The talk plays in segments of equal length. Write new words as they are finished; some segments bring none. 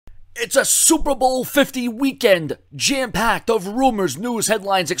It's a Super Bowl 50 weekend, jam-packed of rumors, news,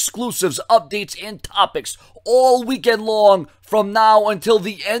 headlines, exclusives, updates, and topics. All weekend long, from now until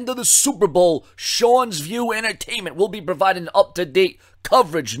the end of the Super Bowl, Sean's View Entertainment will be providing up-to-date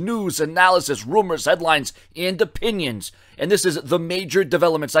coverage, news, analysis, rumors, headlines, and opinions. And this is the major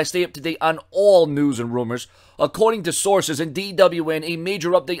developments. I stay up to date on all news and rumors. According to sources in DWN, a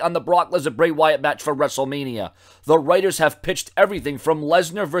major update on the Brock Lesnar Bray Wyatt match for WrestleMania. The writers have pitched everything from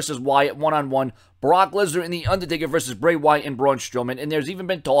Lesnar versus Wyatt one-on-one, Brock Lesnar and The Undertaker versus Bray Wyatt and Braun Strowman, and there's even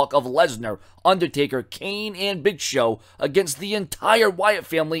been talk of Lesnar, Undertaker, Kane, and Big Show against the entire Wyatt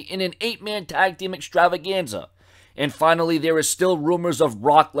family in an 8-man tag team extravaganza. And finally, there is still rumors of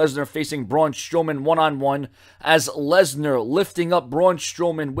Brock Lesnar facing Braun Strowman one-on-one, as Lesnar lifting up Braun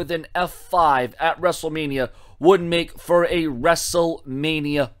Strowman with an F5 at WrestleMania would make for a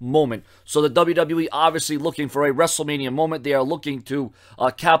WrestleMania moment. So the WWE obviously looking for a WrestleMania moment. They are looking to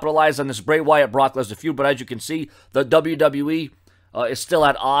capitalize on this Bray Wyatt-Brock Lesnar feud, but as you can see, the WWE is still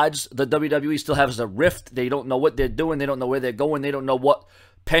at odds. The WWE still has a rift. They don't know what they're doing. They don't know where they're going. They don't know what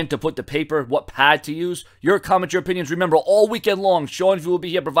pen to put to paper, what pad to use. Your comments, your opinions. Remember, all weekend long, Sean V will be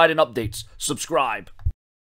here providing updates. Subscribe.